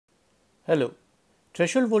Hello.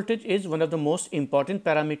 Threshold voltage is one of the most important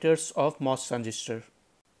parameters of MOS transistor.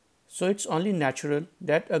 So it's only natural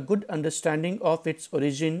that a good understanding of its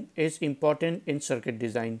origin is important in circuit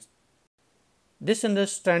design. This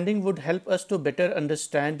understanding would help us to better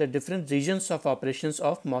understand the different regions of operations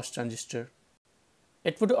of MOS transistor.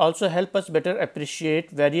 It would also help us better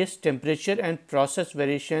appreciate various temperature and process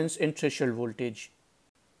variations in threshold voltage.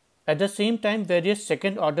 At the same time, various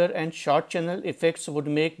second order and short channel effects would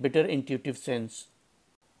make better intuitive sense.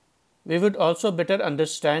 We would also better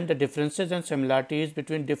understand the differences and similarities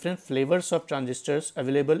between different flavors of transistors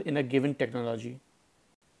available in a given technology.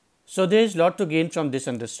 So there is a lot to gain from this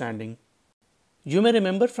understanding. You may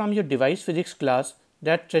remember from your device physics class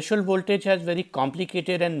that threshold voltage has very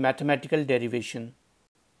complicated and mathematical derivation.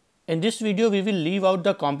 In this video, we will leave out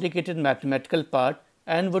the complicated mathematical part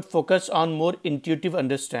and would focus on more intuitive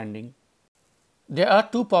understanding. There are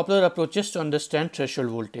two popular approaches to understand threshold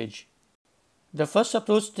voltage. The first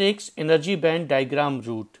approach takes energy band diagram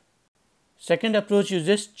route. Second approach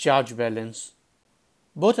uses charge balance.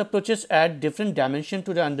 Both approaches add different dimension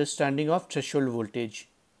to the understanding of threshold voltage.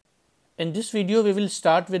 In this video, we will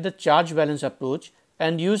start with the charge balance approach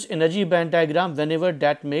and use energy band diagram whenever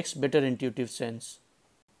that makes better intuitive sense.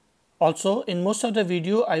 Also, in most of the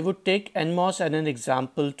video, I would take MOS as an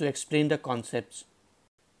example to explain the concepts.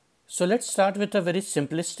 So let's start with a very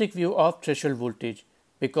simplistic view of threshold voltage,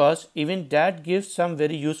 because even that gives some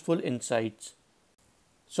very useful insights.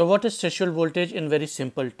 So what is threshold voltage in very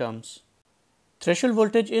simple terms? Threshold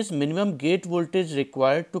voltage is minimum gate voltage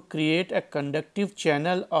required to create a conductive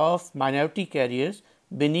channel of minority carriers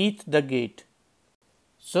beneath the gate.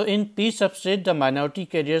 So in P substrate, the minority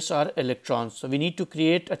carriers are electrons. So we need to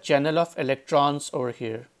create a channel of electrons over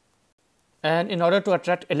here. And in order to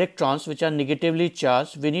attract electrons which are negatively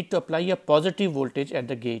charged, we need to apply a positive voltage at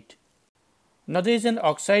the gate. Now there is an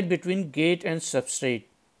oxide between gate and substrate.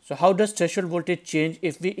 So how does threshold voltage change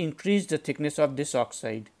if we increase the thickness of this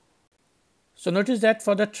oxide? So notice that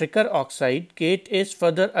for the thicker oxide, gate is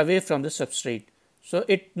further away from the substrate. So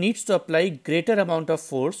it needs to apply greater amount of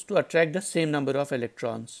force to attract the same number of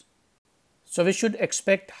electrons. So we should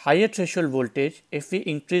expect higher threshold voltage if we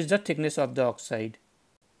increase the thickness of the oxide.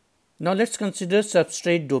 Now let's consider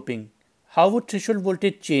substrate doping. How would threshold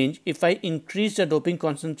voltage change if I increase the doping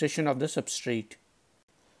concentration of the substrate?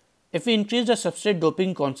 If we increase the substrate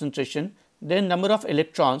doping concentration, then number of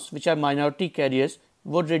electrons, which are minority carriers,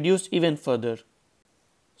 would reduce even further.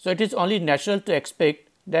 So it is only natural to expect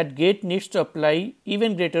that gate needs to apply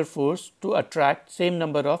even greater force to attract same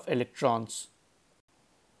number of electrons.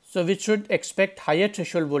 So we should expect higher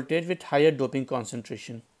threshold voltage with higher doping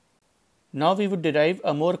concentration. Now we would derive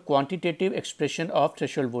a more quantitative expression of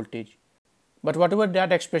threshold voltage. But whatever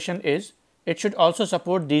that expression is, it should also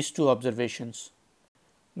support these two observations.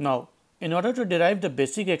 Now, in order to derive the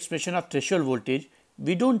basic expression of threshold voltage,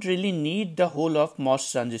 we don't really need the whole of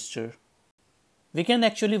MOS transistor. We can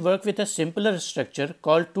actually work with a simpler structure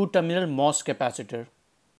called two-terminal MOS capacitor.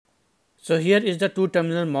 So here is the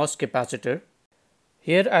two-terminal MOS capacitor.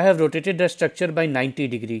 Here I have rotated the structure by 90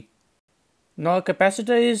 degree. Now a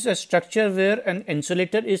capacitor is a structure where an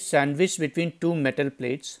insulator is sandwiched between two metal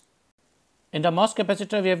plates. In the MOS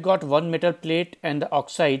capacitor, we have got one metal plate and the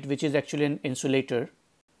oxide, which is actually an insulator.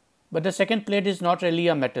 But the second plate is not really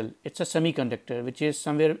a metal, it's a semiconductor, which is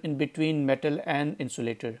somewhere in between metal and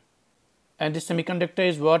insulator. And this semiconductor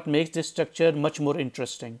is what makes this structure much more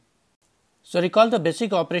interesting. So recall the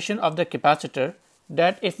basic operation of the capacitor,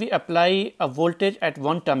 that if we apply a voltage at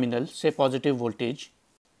one terminal, say positive voltage,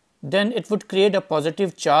 then it would create a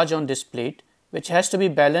positive charge on this plate, which has to be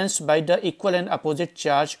balanced by the equal and opposite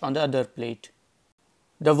charge on the other plate.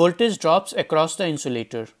 The voltage drops across the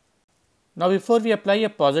insulator. Now before we apply a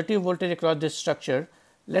positive voltage across this structure,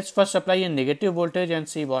 let's first apply a negative voltage and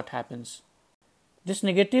see what happens. This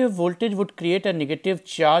negative voltage would create a negative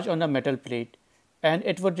charge on the metal plate, and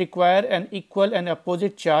it would require an equal and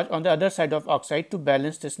opposite charge on the other side of oxide to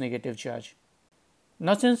balance this negative charge.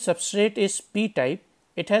 Now since substrate is p-type,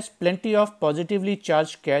 it has plenty of positively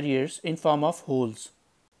charged carriers in form of holes.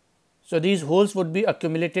 So these holes would be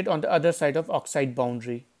accumulated on the other side of oxide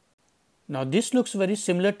boundary. Now this looks very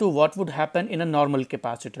similar to what would happen in a normal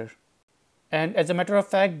capacitor. And as a matter of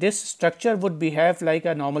fact, this structure would behave like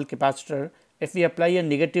a normal capacitor if we apply a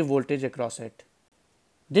negative voltage across it.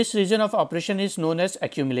 This region of operation is known as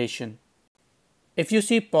accumulation. If you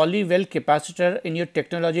see poly-well capacitor in your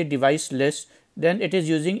technology device list, then it is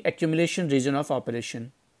using accumulation region of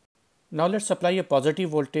operation. Now let's apply a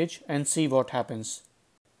positive voltage and see what happens.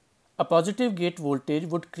 A positive gate voltage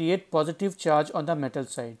would create positive charge on the metal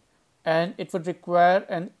side, and it would require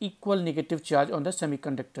an equal negative charge on the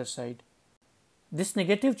semiconductor side. This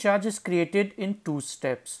negative charge is created in two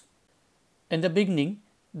steps. In the beginning,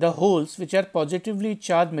 the holes which are positively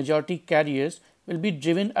charged majority carriers will be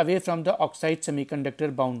driven away from the oxide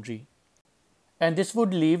semiconductor boundary, and this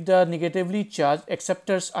would leave the negatively charged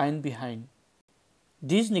acceptors ion behind.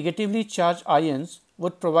 These negatively charged ions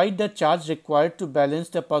would provide the charge required to balance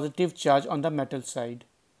the positive charge on the metal side.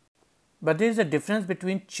 But there is a difference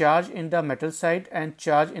between charge in the metal side and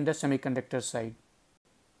charge in the semiconductor side.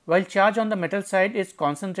 While charge on the metal side is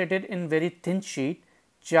concentrated in very thin sheet,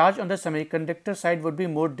 charge on the semiconductor side would be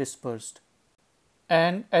more dispersed.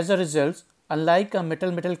 And as a result, unlike a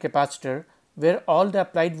metal-metal capacitor where all the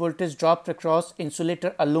applied voltage dropped across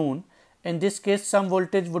insulator alone, in this case some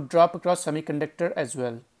voltage would drop across semiconductor as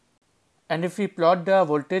well. And if we plot the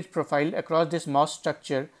voltage profile across this MOS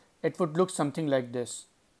structure, it would look something like this.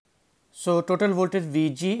 So total voltage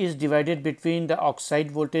Vg is divided between the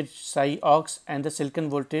oxide voltage psi ox and the silicon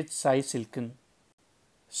voltage psi silicon.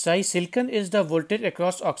 Psi silicon is the voltage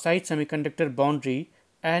across oxide semiconductor boundary,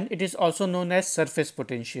 and it is also known as surface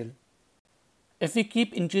potential. If we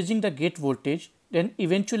keep increasing the gate voltage, then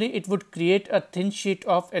eventually it would create a thin sheet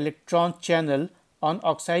of electron channel on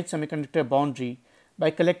oxide semiconductor boundary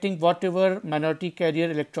by collecting whatever minority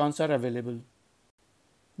carrier electrons are available.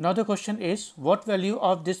 Now the question is, what value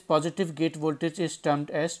of this positive gate voltage is termed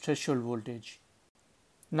as threshold voltage?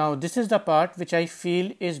 Now this is the part which I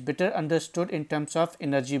feel is better understood in terms of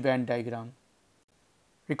energy band diagram.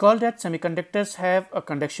 Recall that semiconductors have a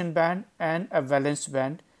conduction band and a valence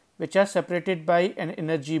band which are separated by an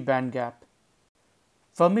energy band gap.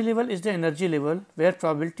 Fermi level is the energy level where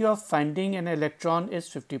probability of finding an electron is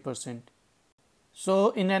 50%.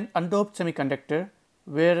 So in an undoped semiconductor,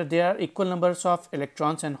 where there are equal numbers of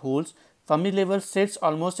electrons and holes, Fermi level sits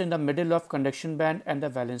almost in the middle of conduction band and the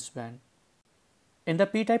valence band. In the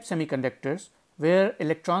p-type semiconductors, where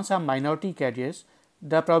electrons are minority carriers,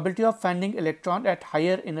 the probability of finding electron at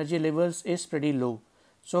higher energy levels is pretty low,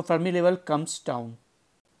 so Fermi level comes down.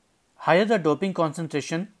 Higher the doping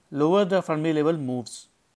concentration, lower the Fermi level moves.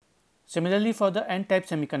 Similarly, for the n-type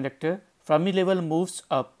semiconductor, Fermi level moves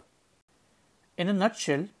up. In a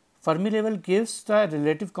nutshell, Fermi level gives the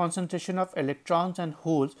relative concentration of electrons and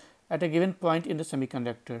holes at a given point in the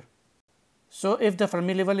semiconductor. So if the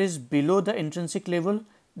Fermi level is below the intrinsic level,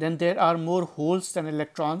 then there are more holes than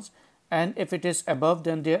electrons, and if it is above,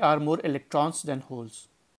 then there are more electrons than holes.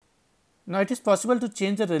 Now it is possible to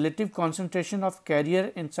change the relative concentration of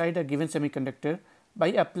carrier inside a given semiconductor by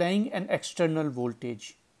applying an external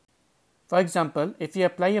voltage. For example, if we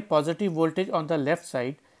apply a positive voltage on the left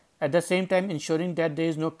side, at the same time ensuring that there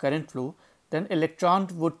is no current flow, then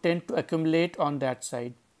electrons would tend to accumulate on that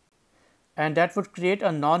side, and that would create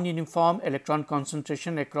a non-uniform electron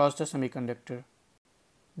concentration across the semiconductor.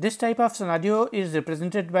 This type of scenario is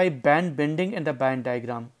represented by band bending in the band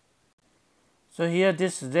diagram. So here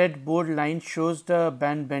this red bold line shows the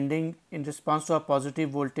band bending in response to a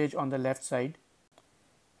positive voltage on the left side,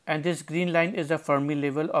 and this green line is the Fermi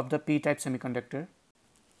level of the p-type semiconductor.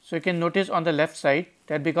 So you can notice on the left side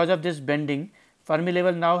that because of this bending, Fermi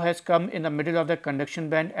level now has come in the middle of the conduction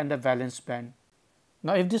band and the valence band.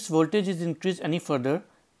 Now if this voltage is increased any further,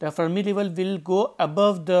 the Fermi level will go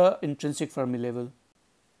above the intrinsic Fermi level,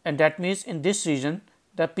 and that means in this region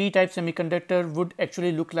the p-type semiconductor would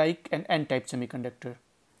actually look like an n-type semiconductor.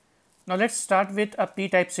 Now let's start with a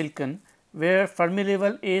p-type silicon where Fermi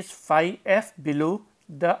level is phi f below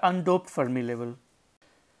the undoped Fermi level.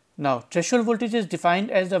 Now threshold voltage is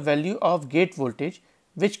defined as the value of gate voltage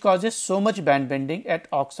which causes so much band bending at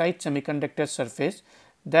oxide semiconductor surface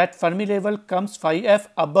that Fermi level comes phi f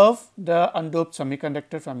above the undoped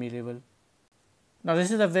semiconductor Fermi level. Now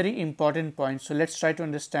this is a very important point, so let's try to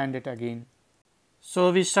understand it again.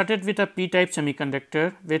 So we started with a p-type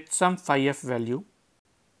semiconductor with some phi f value.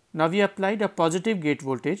 Now we applied a positive gate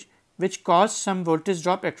voltage which caused some voltage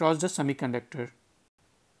drop across the semiconductor.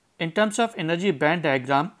 In terms of energy band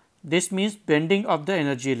diagram, this means bending of the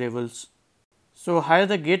energy levels. So higher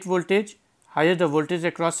the gate voltage, higher the voltage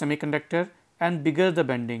across semiconductor and bigger the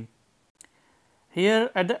bending.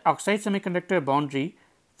 Here at the oxide semiconductor boundary,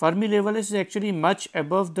 Fermi level is actually much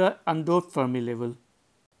above the undoped Fermi level.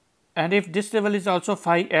 And if this level is also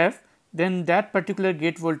phi f, then that particular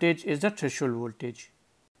gate voltage is the threshold voltage.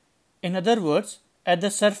 In other words, at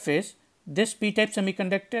the surface, this p-type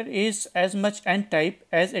semiconductor is as much n-type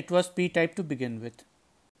as it was p-type to begin with.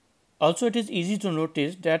 Also, it is easy to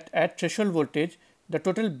notice that at threshold voltage, the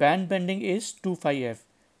total band bending is 2 phi f.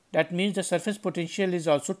 That means the surface potential is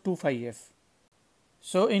also 2 phi f.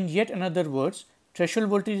 So in yet another words, threshold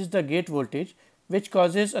voltage is the gate voltage which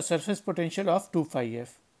causes a surface potential of 2 phi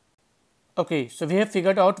f. Okay, so we have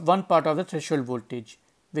figured out one part of the threshold voltage,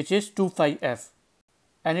 which is 2 phi f,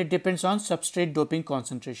 and it depends on substrate doping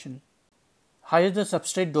concentration. Higher the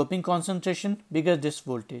substrate doping concentration, bigger this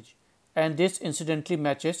voltage, and this incidentally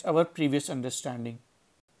matches our previous understanding.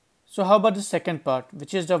 So how about the second part,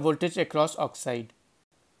 which is the voltage across oxide?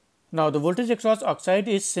 Now the voltage across oxide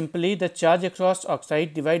is simply the charge across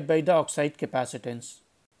oxide divided by the oxide capacitance.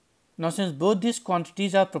 Now since both these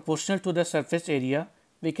quantities are proportional to the surface area,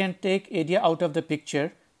 we can take area out of the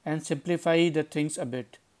picture and simplify the things a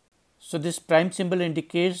bit. So this prime symbol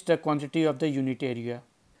indicates the quantity of the unit area.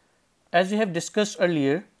 As we have discussed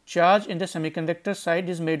earlier, charge in the semiconductor side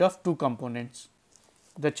is made of two components.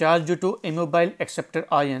 The charge due to immobile acceptor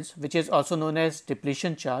ions, which is also known as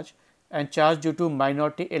depletion charge, and charge due to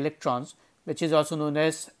minority electrons, which is also known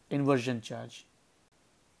as inversion charge.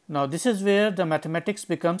 Now this is where the mathematics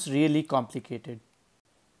becomes really complicated.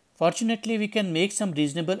 Fortunately, we can make some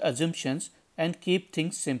reasonable assumptions and keep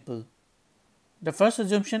things simple. The first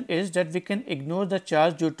assumption is that we can ignore the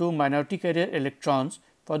charge due to minority carrier electrons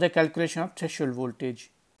for the calculation of threshold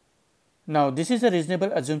voltage. Now this is a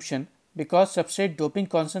reasonable assumption because substrate doping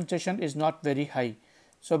concentration is not very high.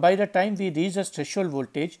 So by the time we reach the threshold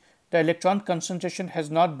voltage, the electron concentration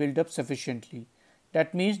has not built up sufficiently.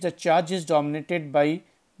 That means the charge is dominated by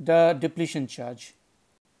the depletion charge.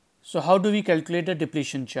 So how do we calculate the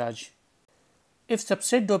depletion charge? If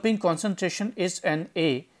substrate doping concentration is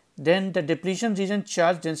Na, then the depletion region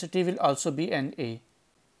charge density will also be Na.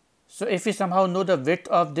 So if we somehow know the width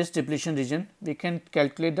of this depletion region, we can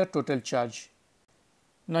calculate the total charge.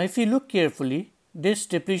 Now if we look carefully, this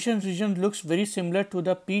depletion region looks very similar to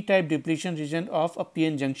the p-type depletion region of a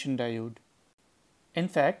p-n junction diode. In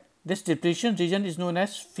fact, this depletion region is known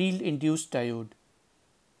as field induced diode.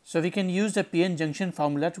 So we can use the p-n junction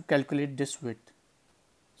formula to calculate this width.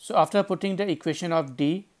 So after putting the equation of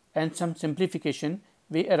D and some simplification,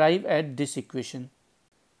 we arrive at this equation.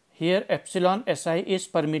 Here epsilon Si is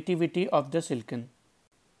permittivity of the silicon.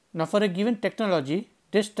 Now for a given technology,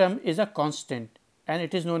 this term is a constant and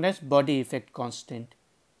it is known as body effect constant.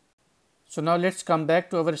 So now let's come back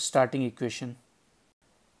to our starting equation.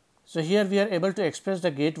 So here we are able to express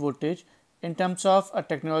the gate voltage in terms of a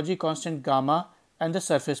technology constant gamma and the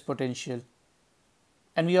surface potential.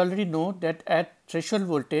 And we already know that at threshold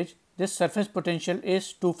voltage, this surface potential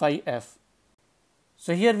is 2 phi f.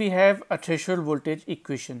 So here we have a threshold voltage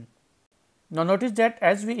equation. Now notice that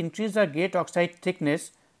as we increase the gate oxide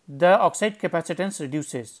thickness, the oxide capacitance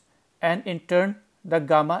reduces and in turn the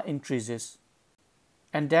gamma increases.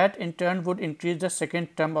 And that in turn would increase the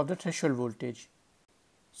second term of the threshold voltage.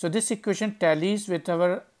 So this equation tallies with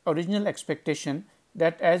our original expectation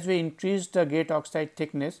that as we increase the gate oxide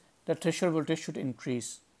thickness, the threshold voltage should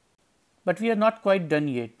increase. But we are not quite done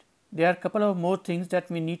yet. There are a couple of more things that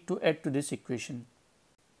we need to add to this equation.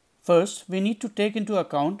 First, we need to take into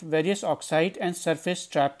account various oxide and surface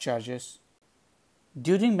trap charges.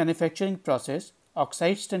 During manufacturing process,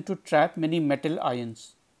 oxides tend to trap many metal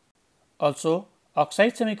ions. Also,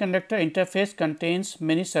 oxide semiconductor interface contains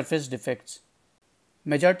many surface defects.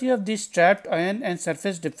 Majority of these trapped ion and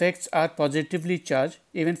surface defects are positively charged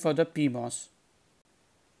even for the PMOS.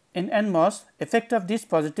 In NMOS, effect of these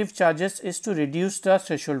positive charges is to reduce the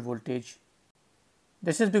threshold voltage.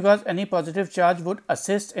 This is because any positive charge would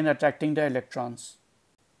assist in attracting the electrons.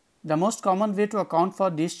 The most common way to account for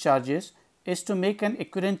these charges is to make an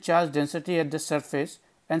equivalent charge density at the surface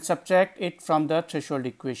and subtract it from the threshold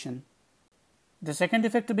equation. The second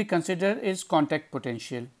effect to be considered is contact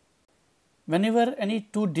potential. Whenever any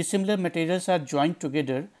two dissimilar materials are joined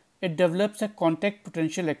together, it develops a contact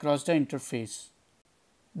potential across the interface.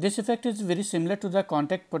 This effect is very similar to the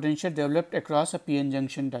contact potential developed across a p-n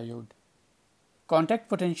junction diode. Contact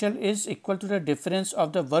potential is equal to the difference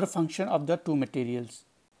of the work function of the two materials.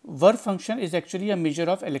 Work function is actually a measure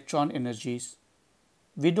of electron energies.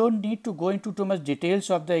 We don't need to go into too much details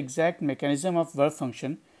of the exact mechanism of work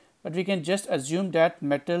function, but we can just assume that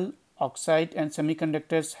metal, oxide and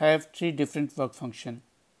semiconductors have three different work functions.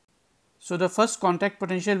 So the first contact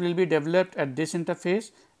potential will be developed at this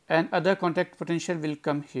interface and other contact potential will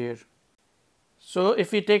come here. So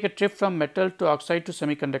if we take a trip from metal to oxide to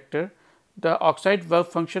semiconductor, the oxide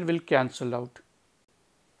work function will cancel out.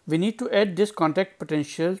 We need to add this contact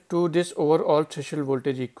potential to this overall threshold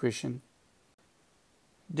voltage equation.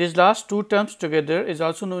 These last two terms together is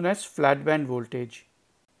also known as flat band voltage.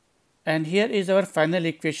 And here is our final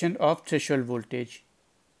equation of threshold voltage.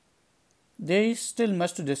 There is still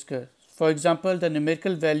much to discuss. For example, the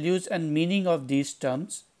numerical values and meaning of these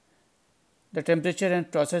terms, the temperature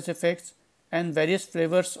and process effects, and various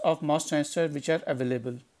flavors of MOS transistor which are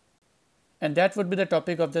available. and that would be the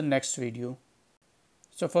topic of the next video.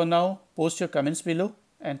 So for now, post your comments below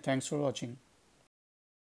and thanks for watching.